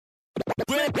So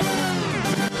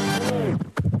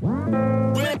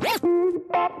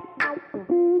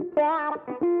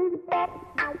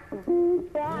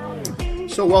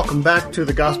welcome back to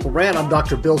the Gospel Rant. I'm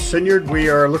Dr. Bill Sinyard. We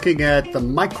are looking at the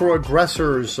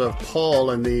microaggressors of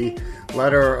Paul in the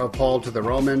letter of Paul to the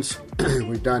Romans.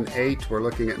 We've done 8. We're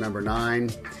looking at number 9.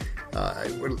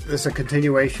 This is a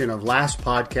continuation of last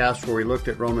podcast where we looked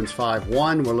at Romans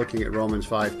 5:1. We're looking at Romans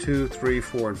 5:2, 3,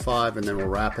 4, and 5, and then we'll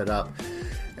wrap it up.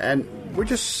 And we're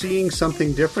just seeing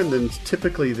something different than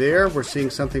typically there. We're seeing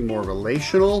something more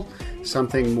relational,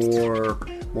 something more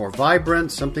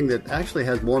vibrant, something that actually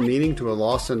has more meaning to a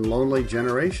lost and lonely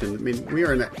generation. I mean, we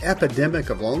are in an epidemic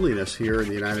of loneliness here in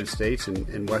the United States and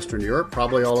in Western Europe,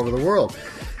 probably all over the world.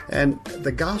 And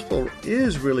the gospel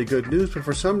is really good news, but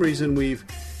for some reason we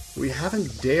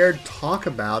haven't dared talk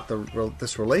about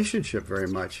this relationship very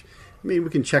much. I mean, we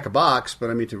can check a box,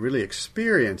 but I mean to really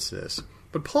experience this.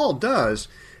 But Paul does.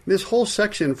 This whole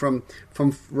section from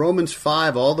Romans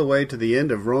 5 all the way to the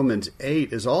end of Romans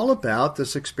 8 is all about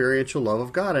this experiential love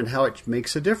of God and how it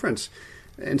makes a difference.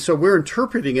 And so we're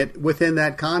interpreting it within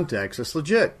that context. It's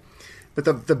legit. But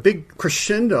the big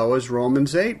crescendo is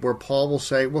Romans 8, where Paul will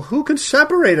say, well, who can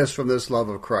separate us from this love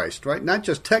of Christ, right? Not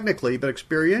just technically, but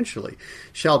experientially.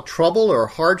 Shall trouble or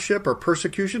hardship or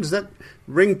persecution, does that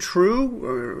ring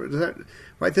true?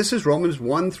 Right? This is Romans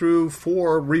 1 through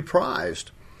 4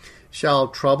 reprised. Shall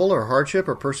trouble or hardship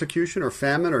or persecution or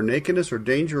famine or nakedness or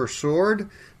danger or sword?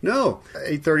 No.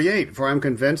 8:38, for I am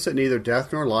convinced that neither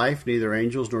death nor life, neither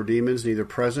angels nor demons, neither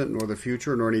present nor the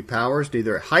future, nor any powers,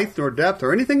 neither height nor depth,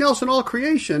 or anything else in all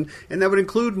creation, and that would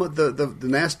include the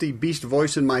nasty beast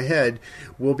voice in my head,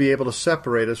 will be able to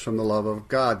separate us from the love of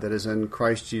God that is in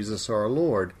Christ Jesus our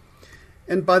Lord.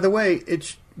 And by the way,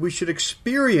 we should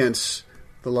experience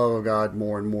the love of God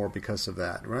more and more because of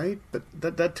that, right? But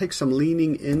that takes some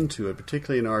leaning into it,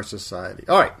 particularly in our society.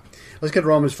 All right, let's get to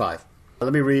Romans 5.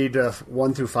 Let me read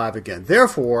 1 through 5 again.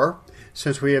 Therefore,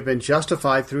 since we have been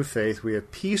justified through faith, we have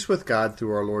peace with God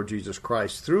through our Lord Jesus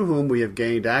Christ, through whom we have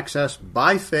gained access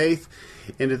by faith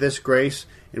into this grace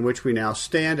in which we now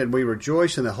stand, and we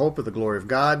rejoice in the hope of the glory of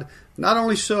God. Not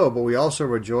only so, but we also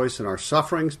rejoice in our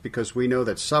sufferings, because we know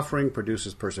that suffering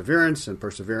produces perseverance, and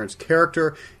perseverance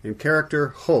character, and character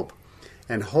hope.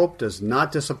 And hope does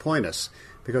not disappoint us,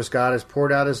 because God has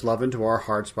poured out his love into our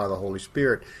hearts by the Holy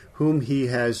Spirit, whom he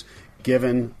has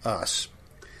given us.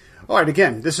 All right,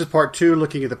 again, this is part 2,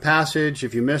 looking at the passage.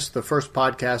 If you missed the first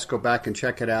podcast, go back and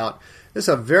check it out. This is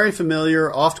a very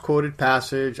familiar, oft-quoted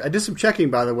passage. I did some checking,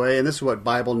 by the way, and this is what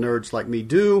Bible nerds like me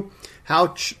do,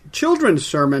 how children's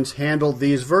sermons handle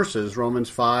these verses, Romans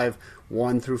 5,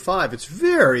 1 through 5. It's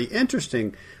very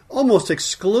interesting. Almost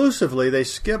exclusively, they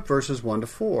skip verses 1 to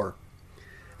 4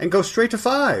 and go straight to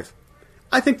 5.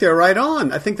 I think they're right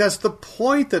on. I think that's the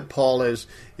point that Paul is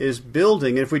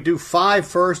building. And if we do 5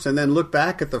 first and then look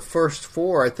back at the first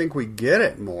 4, I think we get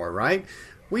it more, right?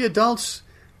 We adults,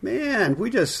 man,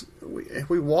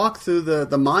 we walk through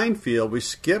the minefield. We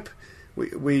skip,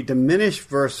 we diminish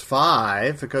verse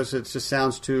 5 because it just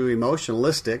sounds too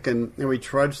emotionalistic, and we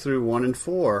trudge through 1 and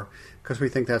 4 because we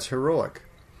think that's heroic.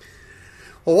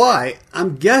 Well, why?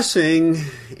 I'm guessing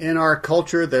in our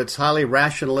culture that's highly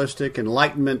rationalistic,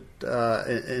 enlightenment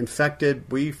infected,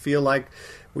 we feel like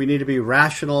we need to be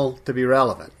rational to be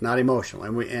relevant, not emotional,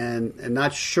 and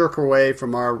not shirk away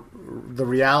from the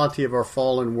reality of our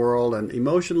fallen world. And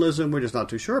emotionalism, we're just not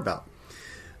too sure about.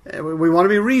 We want to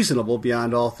be reasonable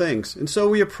beyond all things, and so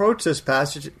we approach this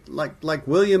passage like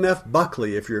William F.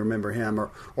 Buckley, if you remember him,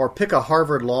 or pick a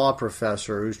Harvard law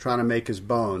professor who's trying to make his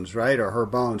bones, right, or her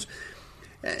bones.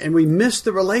 And we miss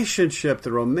the relationship,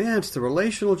 the romance, the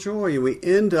relational joy, and we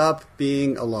end up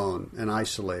being alone and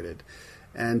isolated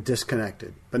and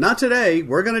disconnected. But not today.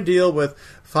 We're going to deal with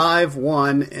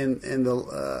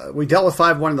 5:1 we dealt with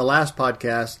 5:1 in the last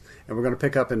podcast, and we're going to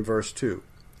pick up in verse 2.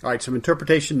 All right, some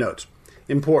interpretation notes.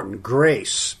 Important.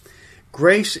 Grace.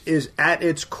 Grace is at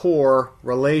its core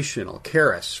relational,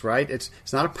 charis, right? It's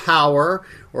not a power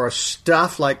or a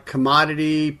stuff like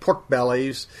commodity pork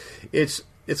bellies. It's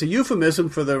a euphemism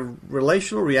for the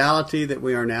relational reality that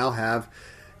we are now have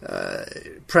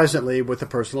presently with the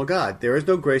personal God. There is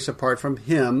no grace apart from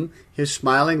him, his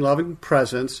smiling, loving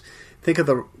presence. Think of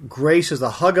the grace as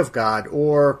the hug of God,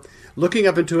 or looking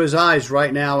up into his eyes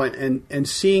right now and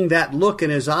seeing that look in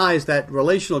his eyes, that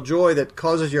relational joy that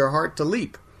causes your heart to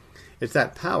leap. It's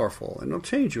that powerful, and it'll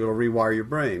change you. It'll rewire your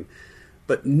brain.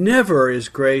 But never is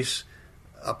grace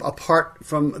apart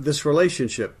from this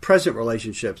relationship, present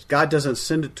relationships. God doesn't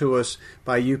send it to us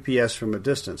by UPS from a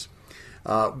distance.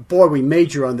 Boy, we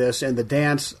major on this, and the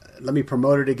dance, let me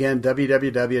promote it again,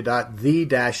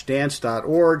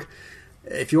 www.the-dance.org.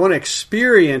 if you want to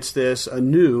experience this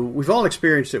anew, we've all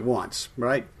experienced it once,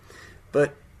 right?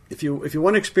 But if you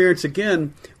want to experience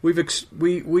again,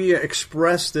 we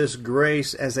express this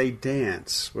grace as a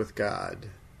dance with God.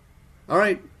 All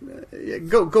right,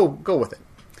 go with it.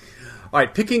 All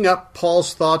right, picking up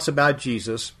Paul's thoughts about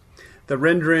Jesus, the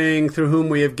rendering through whom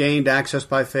we have gained access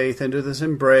by faith into this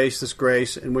embrace, this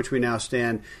grace in which we now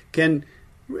stand,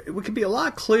 we can be a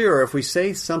lot clearer if we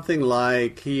say something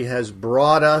like, He has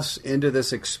brought us into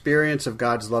this experience of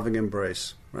God's loving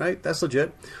embrace, right? That's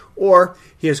legit. Or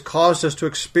He has caused us to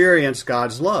experience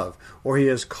God's love. Or He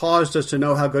has caused us to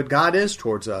know how good God is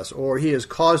towards us. Or He has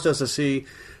caused us to see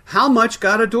how much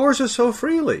God adores us so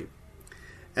freely.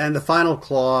 And the final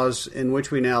clause, in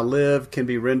which we now live, can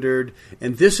be rendered,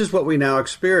 and this is what we now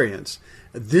experience.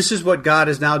 This is what God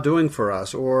is now doing for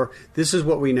us, or this is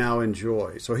what we now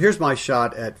enjoy. So here's my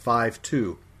shot at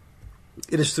 5:2.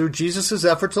 It is through Jesus'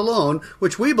 efforts alone,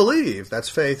 which we believe, that's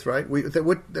faith, right?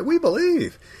 That we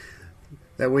believe,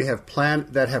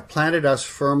 that have planted us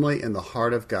firmly in the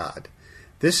heart of God.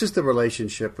 This is the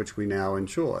relationship which we now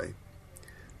enjoy.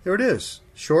 There it is.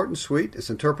 Short and sweet. It's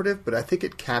interpretive, but I think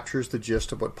it captures the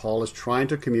gist of what Paul is trying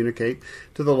to communicate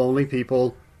to the lonely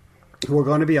people who are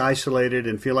going to be isolated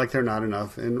and feel like they're not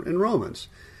enough in Romans.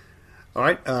 All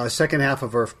right, second half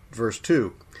of verse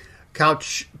 2.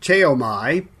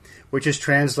 Kaucheomai, which is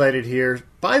translated here,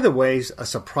 by the way, a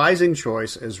surprising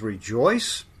choice, is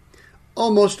rejoice.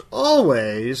 Almost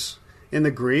always in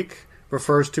the Greek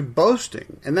refers to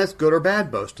boasting, and that's good or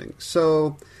bad boasting.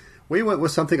 So we went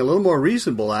with something a little more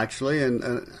reasonable, actually,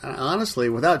 and honestly,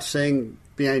 without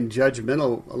being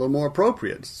judgmental, a little more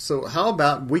appropriate. So how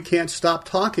about we can't stop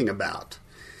talking about?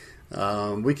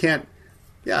 We can't,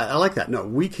 I like that. No,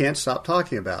 we can't stop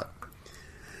talking about.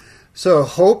 So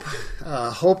hope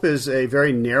is a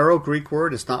very narrow Greek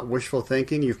word. It's not wishful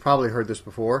thinking. You've probably heard this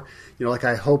before. Like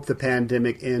I hope the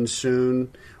pandemic ends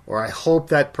soon, or I hope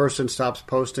that person stops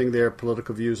posting their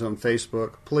political views on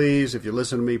Facebook. Please, if you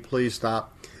listen to me, please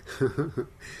stop.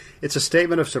 It's a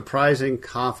statement of surprising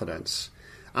confidence.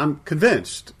 I'm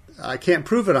convinced. I can't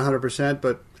prove it 100%,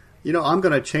 but I'm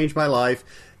going to change my life,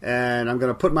 and I'm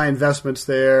going to put my investments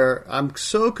there. I'm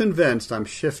so convinced I'm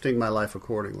shifting my life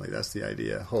accordingly. That's the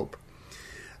idea, hope.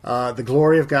 The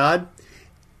glory of God.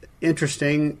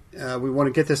 Interesting. We want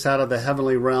to get this out of the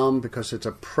heavenly realm because it's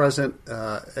a present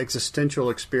existential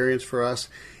experience for us.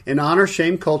 In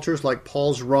honor-shame cultures like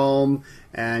Paul's Rome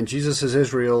and Jesus'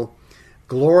 Israel,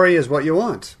 glory is what you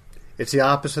want. It's the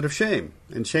opposite of shame.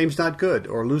 And shame's not good,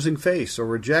 or losing face, or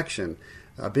rejection,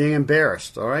 being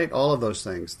embarrassed, all right? All of those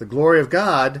things. The glory of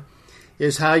God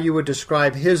is how you would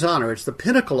describe His honor. It's the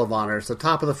pinnacle of honor. It's the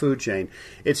top of the food chain.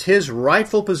 It's His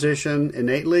rightful position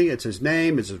innately. It's His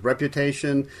name. It's His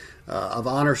reputation of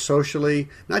honor socially,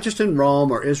 not just in Rome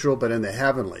or Israel, but in the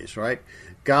heavenlies, right?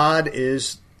 God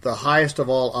is the highest of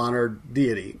all honored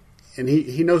deity, and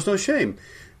He knows no shame.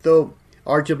 Though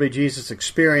arguably Jesus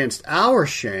experienced our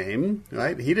shame,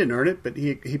 right? He didn't earn it, but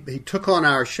he took on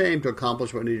our shame to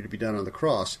accomplish what needed to be done on the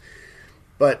cross.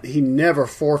 But He never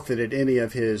forfeited any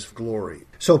of His glory.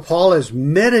 So Paul is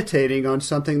meditating on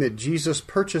something that Jesus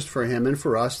purchased for him and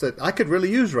for us that I could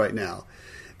really use right now.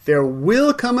 There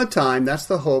will come a time, that's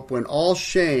the hope, when all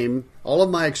shame, all of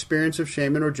my experience of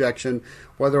shame and rejection,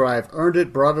 whether I've earned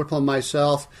it, brought it upon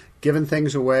myself, given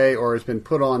things away, or has been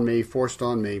put on me, forced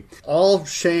on me, all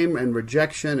shame and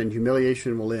rejection and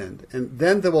humiliation will end. And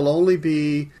then there will only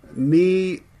be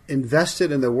me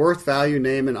invested in the worth, value,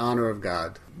 name, and honor of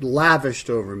God, lavished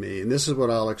over me, and this is what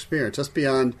I'll experience. That's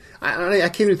beyond, I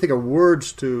can't even think of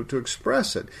words to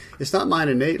express it. It's not mine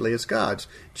innately, it's God's.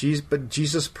 But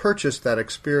Jesus purchased that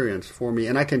experience for me,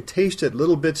 and I can taste it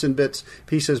little bits and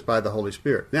pieces by the Holy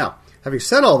Spirit. Now, having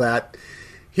said all that,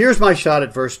 here's my shot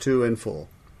at verse 2 in full.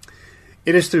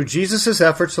 It is through Jesus'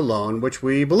 efforts alone which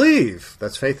we believe.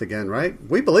 That's faith again, right?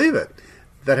 We believe it.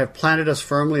 That have planted us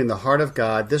firmly in the heart of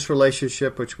God, this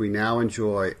relationship which we now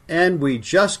enjoy. And we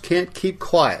just can't keep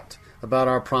quiet about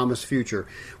our promised future,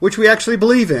 which we actually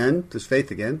believe in, this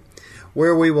faith again,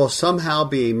 where we will somehow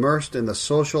be immersed in the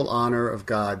social honor of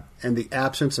God and the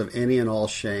absence of any and all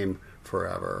shame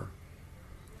forever.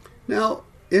 Now,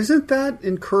 isn't that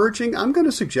encouraging? I'm going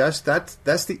to suggest that's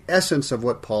the essence of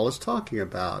what Paul is talking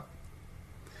about.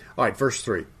 All right, verse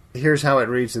 3. Here's how it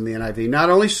reads in the NIV. Not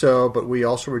only so, but we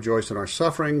also rejoice in our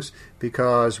sufferings,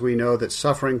 because we know that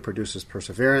suffering produces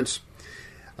perseverance.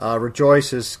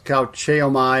 Rejoice is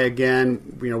kaucheomai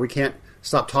again. We can't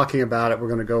stop talking about it. We're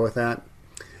going to go with that.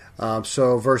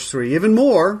 So verse 3, even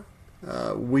more,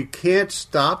 we can't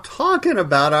stop talking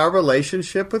about our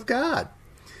relationship with God,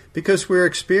 because we're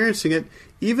experiencing it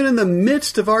even in the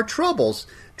midst of our troubles.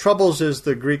 Troubles is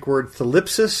the Greek word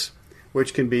thlipsis,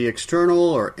 which can be external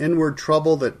or inward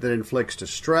trouble that inflicts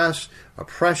distress,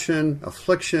 oppression,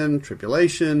 affliction,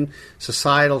 tribulation,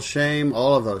 societal shame,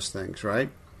 all of those things, right?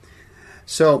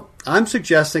 So I'm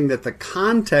suggesting that the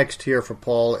context here for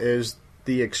Paul is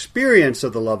the experience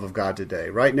of the love of God today,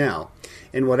 right now,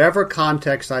 in whatever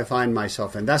context I find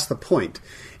myself in. That's the point.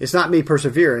 It's not me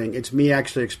persevering. It's me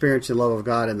actually experiencing the love of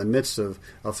God in the midst of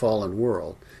a fallen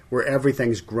world where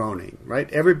everything's groaning,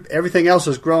 right? Everything else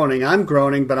is groaning. I'm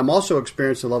groaning, but I'm also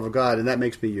experiencing the love of God, and that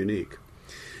makes me unique,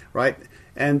 right?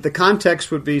 And the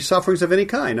context would be sufferings of any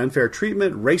kind: unfair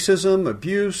treatment, racism,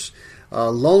 abuse,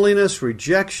 loneliness,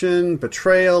 rejection,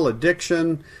 betrayal,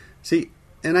 addiction. See,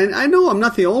 and I know I'm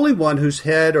not the only one whose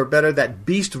head, or better, that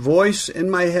beast voice in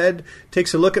my head,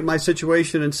 takes a look at my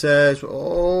situation and says,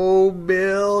 "Oh,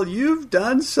 Bill, you've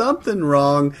done something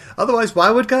wrong. Otherwise, why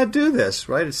would God do this?"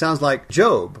 Right? It sounds like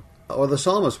Job or the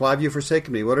psalmist. "Why have you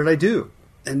forsaken me? What did I do?"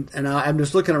 And I'm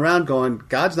just looking around going,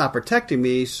 God's not protecting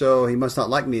me, so he must not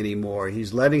like me anymore.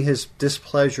 He's letting his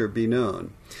displeasure be known.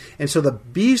 And so the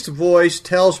beast voice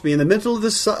tells me in the middle of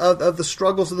the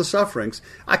struggles of the sufferings,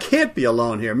 I can't be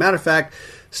alone here. Matter of fact,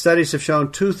 studies have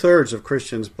shown 2/3 of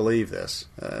Christians believe this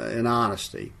in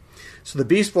honesty. So the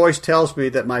beast voice tells me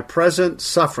that my present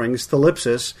sufferings,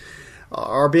 thlipsis,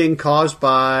 are being caused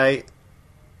by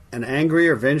an angry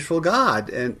or vengeful God.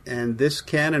 And this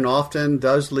can and often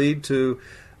does lead to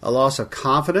a loss of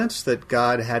confidence that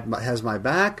God has my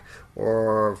back,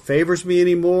 or favors me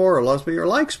anymore, or loves me, or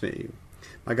likes me.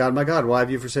 My God, why have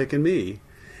you forsaken me?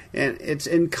 And it's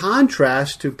in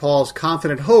contrast to Paul's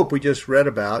confident hope we just read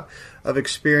about of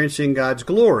experiencing God's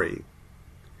glory,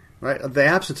 right? Of the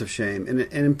absence of shame, and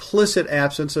an implicit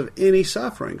absence of any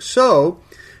suffering. So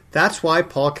that's why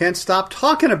Paul can't stop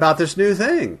talking about this new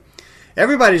thing.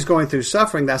 Everybody's going through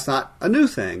suffering. That's not a new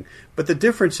thing. But the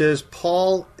difference is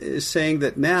Paul is saying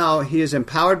that now he is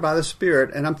empowered by the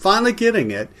Spirit, and I'm finally getting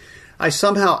it. I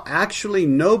somehow actually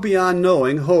know beyond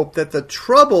knowing, hope, that the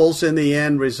troubles in the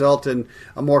end result in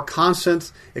a more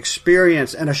constant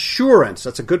experience and assurance,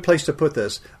 that's a good place to put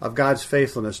this, of God's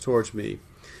faithfulness towards me.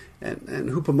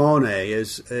 And hupomone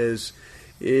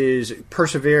is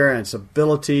perseverance,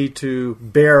 ability to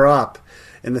bear up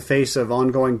in the face of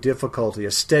ongoing difficulty,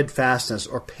 a steadfastness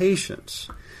or patience,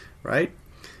 right?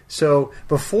 So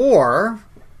before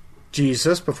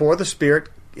Jesus, before the Spirit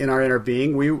in our inner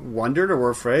being, we wondered or were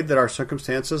afraid that our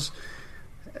circumstances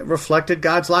reflected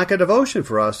God's lack of devotion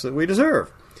for us that we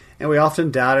deserve. And we often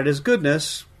doubted his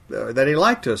goodness, that he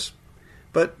liked us.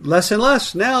 But less and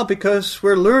less now, because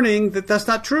we're learning that that's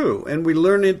not true. And we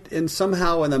learn it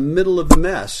somehow in the middle of the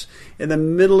mess, in the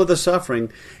middle of the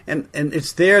suffering. And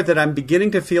it's there that I'm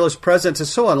beginning to feel his presence is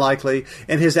so unlikely,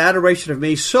 and his adoration of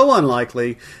me so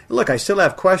unlikely. Look, I still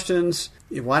have questions.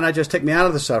 Why not just take me out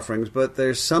of the sufferings? But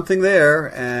there's something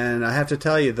there, and I have to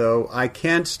tell you, though, I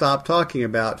can't stop talking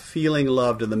about feeling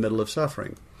loved in the middle of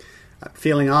suffering,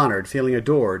 feeling honored, feeling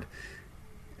adored.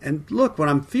 And look, when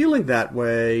I'm feeling that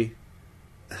way,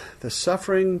 the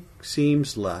suffering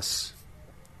seems less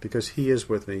because he is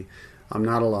with me. I'm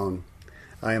not alone.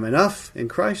 I am enough in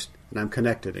Christ, and I'm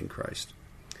connected in Christ.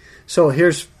 So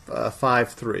here's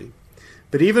 5:3.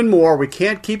 But even more, we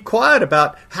can't keep quiet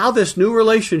about how this new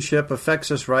relationship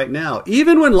affects us right now,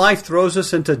 even when life throws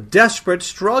us into desperate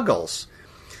struggles.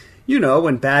 You know,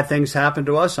 when bad things happen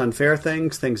to us, unfair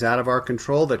things, things out of our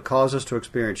control that cause us to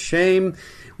experience shame,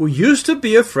 we used to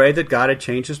be afraid that God had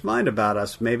changed his mind about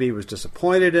us. Maybe he was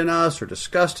disappointed in us or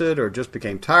disgusted or just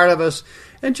became tired of us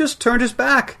and just turned his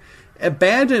back,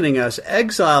 abandoning us,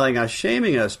 exiling us,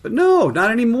 shaming us. But no,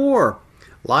 not anymore.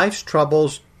 Life's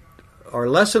troubles are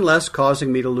less and less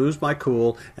causing me to lose my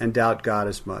cool and doubt God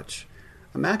as much.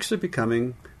 I'm actually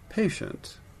becoming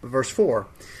patient. Verse 4,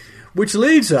 which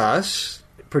leads us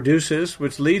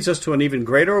to an even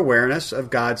greater awareness of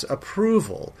God's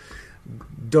approval.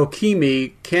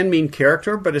 Dokimi can mean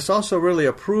character, but it's also really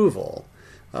approval.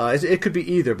 It could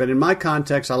be either, but in my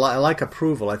context, I like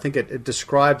approval. I think it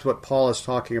describes what Paul is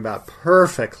talking about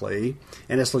perfectly,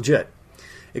 and it's legit.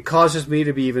 It causes me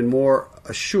to be even more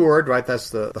assured, right, that's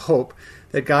the hope,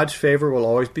 that God's favor will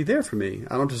always be there for me.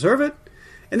 I don't deserve it,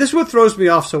 and this is what throws me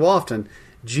off so often.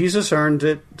 Jesus earned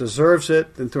it, deserves it,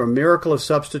 and through a miracle of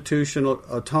substitution,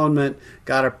 atonement,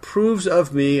 God approves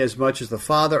of me as much as the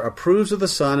Father approves of the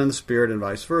Son and the Spirit, and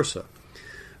vice versa.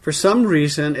 For some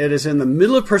reason, it is in the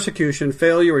middle of persecution,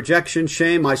 failure, rejection,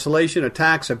 shame, isolation,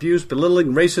 attacks, abuse,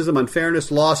 belittling, racism, unfairness,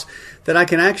 loss, that I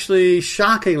can actually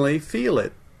shockingly feel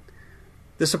it.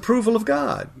 This approval of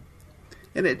God.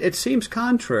 And it seems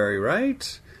contrary,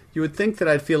 right? You would think that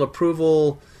I'd feel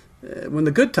approval when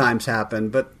the good times happen,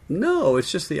 but no,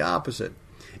 it's just the opposite.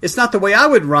 It's not the way I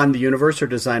would run the universe or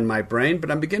design my brain,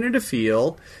 but I'm beginning to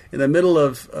feel in the middle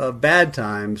of bad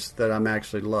times that I'm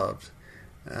actually loved.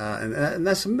 And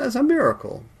that's a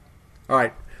miracle. All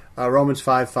right, Romans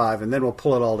 5:5, and then we'll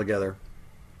pull it all together.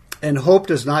 And hope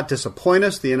does not disappoint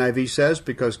us, the NIV says,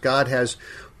 because God has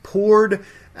poured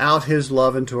out his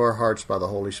love into our hearts by the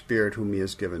Holy Spirit, whom he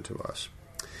has given to us.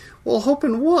 Well, hope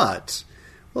in what?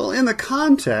 Well, in the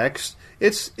context,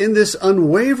 it's in this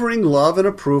unwavering love and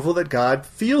approval that God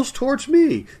feels towards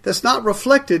me. That's not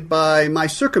reflected by my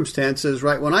circumstances,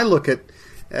 right? When I look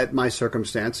at my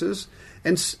circumstances,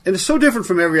 and it's so different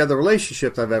from every other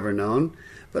relationship I've ever known,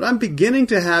 but I'm beginning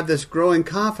to have this growing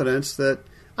confidence that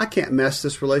I can't mess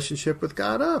this relationship with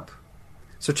God up.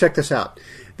 So check this out.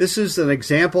 This is an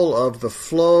example of the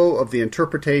flow of the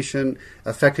interpretation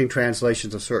affecting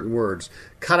translations of certain words.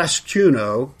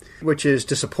 Kataskuno, which is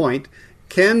disappoint,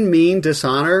 can mean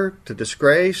dishonor, to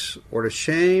disgrace, or to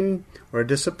shame, or to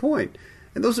disappoint.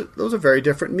 And those are very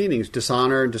different meanings.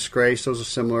 Dishonor and disgrace, those are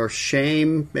similar.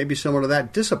 Shame, maybe similar to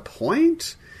that.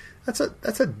 Disappoint,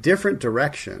 that's a different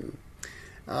direction.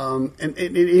 And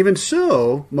even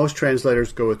so, most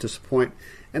translators go with disappoint,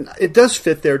 and it does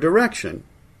fit their direction,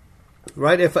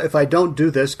 right? If I don't do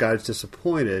this, God's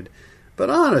disappointed. But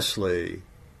honestly,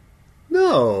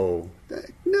 no.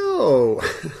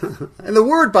 And the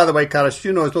word, by the way,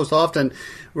 kataskuno, is most often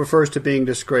refers to being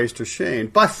disgraced or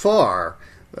shamed. By far,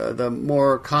 the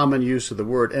more common use of the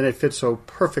word, and it fits so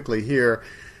perfectly here,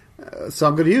 so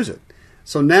I'm going to use it.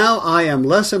 So now I am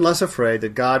less and less afraid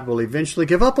that God will eventually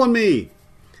give up on me,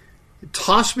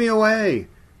 toss me away,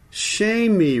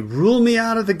 shame me, rule me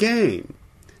out of the game,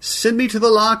 send me to the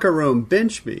locker room,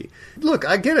 bench me. Look,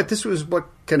 I get it. This was what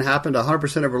can happen to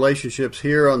 100% of relationships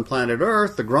here on planet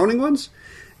Earth, the groaning ones.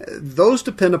 Those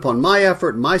depend upon my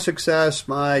effort, my success,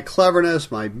 my cleverness,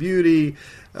 my beauty,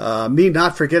 me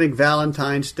not forgetting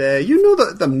Valentine's Day. You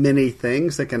know the many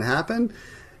things that can happen.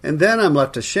 And then I'm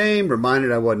left ashamed,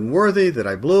 reminded I wasn't worthy, that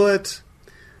I blew it.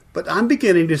 But I'm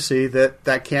beginning to see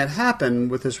that can't happen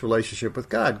with this relationship with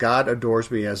God. God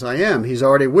adores me as I am. He's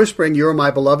already whispering, "You're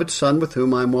my beloved Son with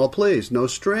whom I'm well pleased." No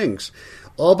strings.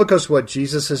 All because of what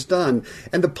Jesus has done.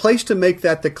 And the place to make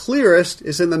that the clearest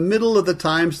is in the middle of the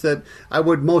times that I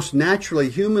would most naturally,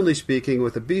 humanly speaking,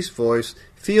 with a beast voice,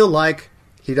 feel like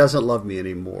he doesn't love me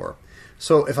anymore.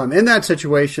 So if I'm in that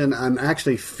situation, I'm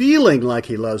actually feeling like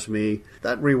he loves me.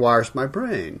 That rewires my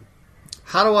brain.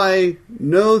 How do I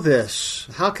know this?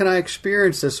 How can I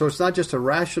experience this so it's not just a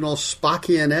rational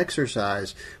Spockian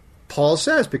exercise? Paul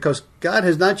says, because God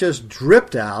has not just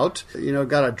dripped out,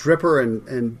 got a dripper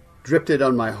and dripped it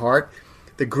on my heart.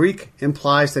 The Greek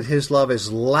implies that his love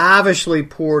is lavishly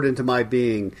poured into my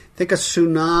being. Think a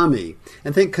tsunami,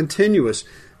 and think continuous,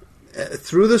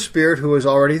 through the Spirit who is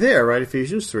already there, right?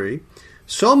 Ephesians 3.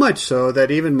 So much so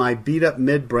that even my beat-up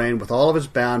midbrain with all of its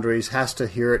boundaries has to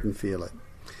hear it and feel it.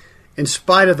 In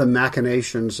spite of the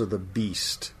machinations of the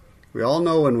beast. We all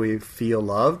know when we feel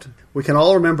loved. We can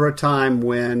all remember a time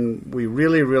when we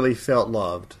really, really felt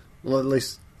loved. Well, at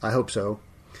least I hope so.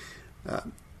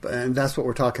 And that's what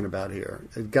we're talking about here.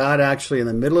 God actually, in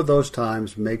the middle of those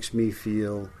times, makes me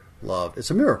feel loved. It's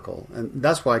a miracle. And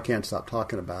that's why I can't stop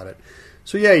talking about it.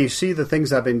 So yeah, you see the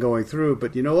things I've been going through,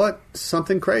 but you know what?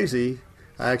 Something crazy.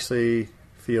 I actually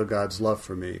feel God's love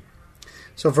for me.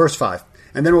 So verse 5,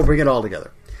 and then we'll bring it all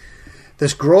together.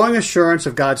 This growing assurance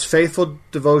of God's faithful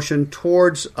devotion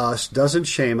towards us doesn't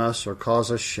shame us or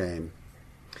cause us shame,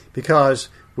 because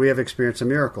we have experienced a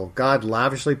miracle. God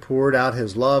lavishly poured out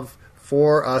his love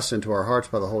for us into our hearts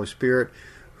by the Holy Spirit,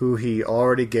 who he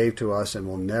already gave to us and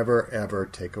will never, ever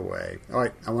take away. All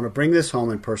right, I want to bring this home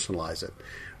and personalize it.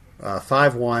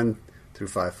 5:1 through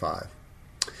 5:5.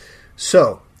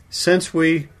 So, since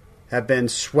we have been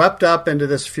swept up into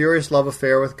this furious love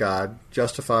affair with God,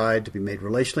 justified to be made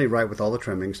relationally right with all the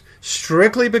trimmings,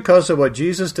 strictly because of what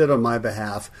Jesus did on my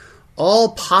behalf,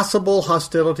 all possible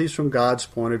hostilities from God's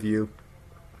point of view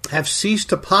have ceased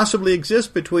to possibly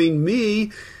exist between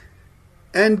me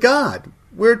and God.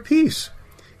 We're at peace.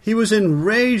 He was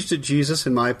enraged at Jesus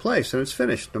in my place, and it's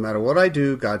finished. No matter what I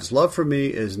do, God's love for me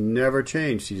is never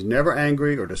changed. He's never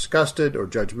angry or disgusted or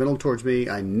judgmental towards me.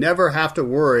 I never have to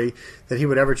worry that he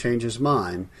would ever change his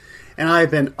mind. And I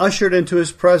have been ushered into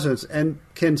his presence and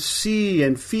can see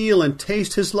and feel and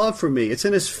taste his love for me. It's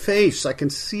in his face. I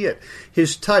can see it.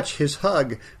 His touch, his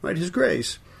hug, right? His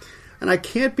grace. And I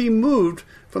can't be moved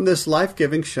from this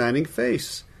life-giving, shining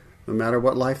face, no matter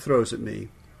what life throws at me.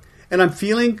 And I'm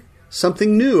feeling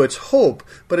something new. It's hope,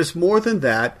 but it's more than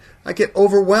that. I get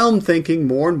overwhelmed thinking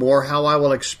more and more how I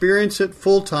will experience it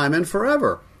full time and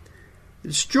forever.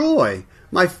 It's joy.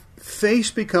 My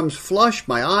face becomes flushed,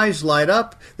 my eyes light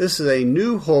up. This is a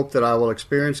new hope that I will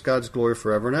experience God's glory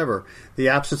forever and ever. The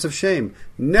absence of shame,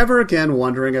 never again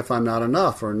wondering if I'm not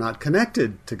enough or not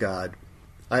connected to God.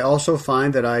 I also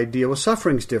find that I deal with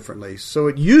sufferings differently. So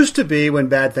it used to be when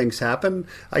bad things happen,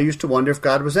 I used to wonder if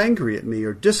God was angry at me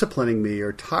or disciplining me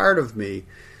or tired of me.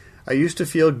 I used to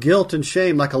feel guilt and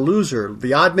shame like a loser,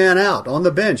 the odd man out on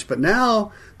the bench. But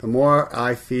now, the more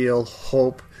I feel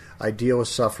hope, I deal with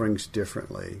sufferings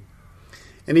differently.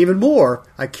 And even more,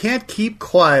 I can't keep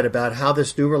quiet about how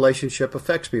this new relationship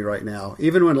affects me right now,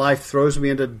 even when life throws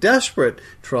me into desperate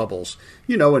troubles.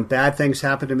 You know, when bad things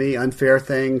happen to me, unfair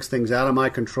things, things out of my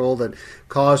control that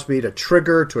cause me to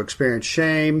trigger, to experience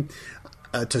shame,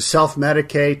 to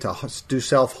self-medicate, to do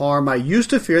self-harm. I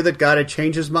used to fear that God had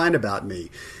changed his mind about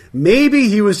me. Maybe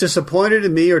he was disappointed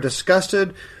in me or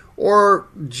disgusted, or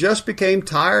just became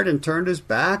tired and turned his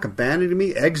back, abandoning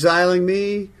me, exiling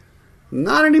me.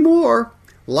 Not anymore.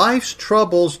 Life's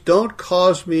troubles don't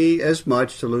cause me as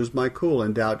much to lose my cool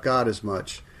and doubt God as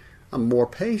much. I'm more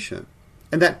patient.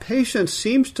 And that patience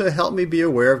seems to help me be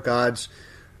aware of God's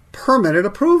permanent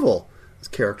approval,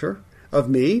 character, of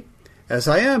me as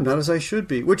I am, not as I should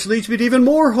be, which leads me to even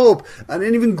more hope and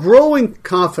an even growing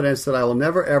confidence that I will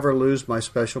never, ever lose my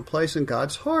special place in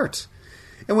God's heart.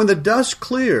 And when the dust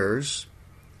clears,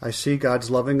 I see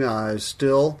God's loving eyes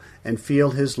still and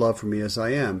feel his love for me as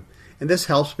I am. And this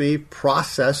helps me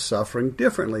process suffering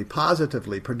differently,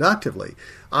 positively, productively.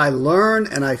 I learn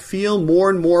and I feel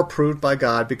more and more approved by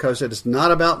God because it is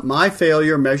not about my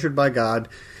failure measured by God,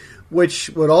 which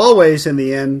would always in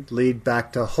the end lead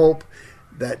back to hope,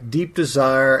 that deep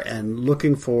desire and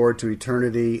looking forward to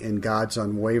eternity in God's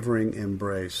unwavering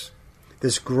embrace.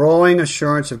 This growing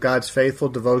assurance of God's faithful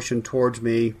devotion towards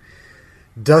me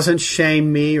doesn't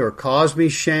shame me or cause me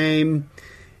shame,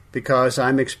 because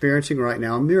I'm experiencing right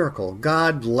now a miracle.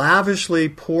 God lavishly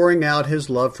pouring out his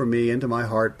love for me into my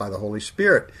heart by the Holy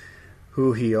Spirit,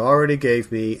 who he already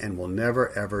gave me and will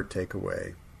never, ever take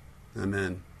away.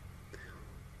 Amen.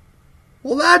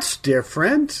 Well, that's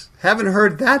different. Haven't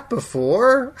heard that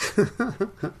before.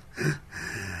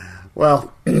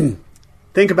 Well,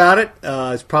 think about it.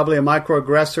 It's probably a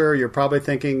microaggressor. You're probably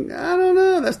thinking, I don't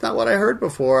know, that's not what I heard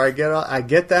before. I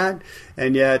get that,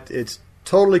 and yet it's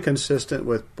totally consistent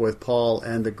with Paul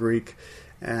and the Greek,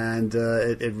 and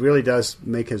it really does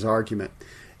make his argument.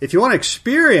 If you want to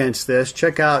experience this,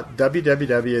 check out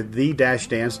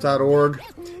www.the-dance.org.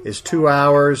 It's 2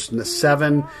 hours and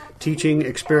 7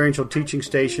 experiential teaching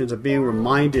stations of being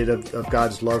reminded of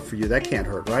God's love for you. That can't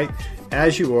hurt, right?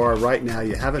 As you are right now,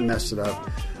 you haven't messed it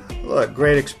up. Look,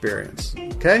 great experience.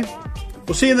 Okay?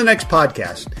 We'll see you in the next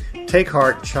podcast. Take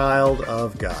heart, child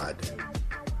of God.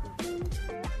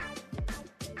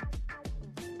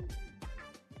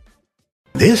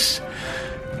 This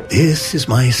is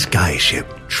my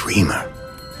skyship, Dreamer.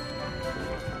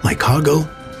 My cargo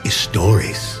is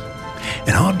stories,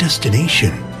 and our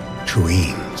destination,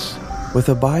 dreams. With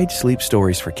Abide Sleep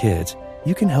Stories for Kids,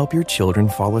 you can help your children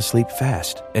fall asleep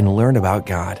fast and learn about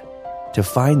God. To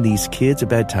find these kids'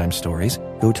 bedtime stories,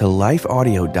 go to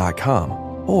lifeaudio.com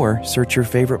or search your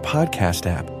favorite podcast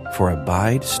app for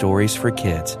Abide Stories for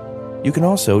Kids. You can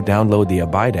also download the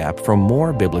Abide app for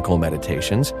more biblical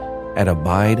meditations at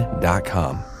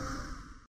abide.com.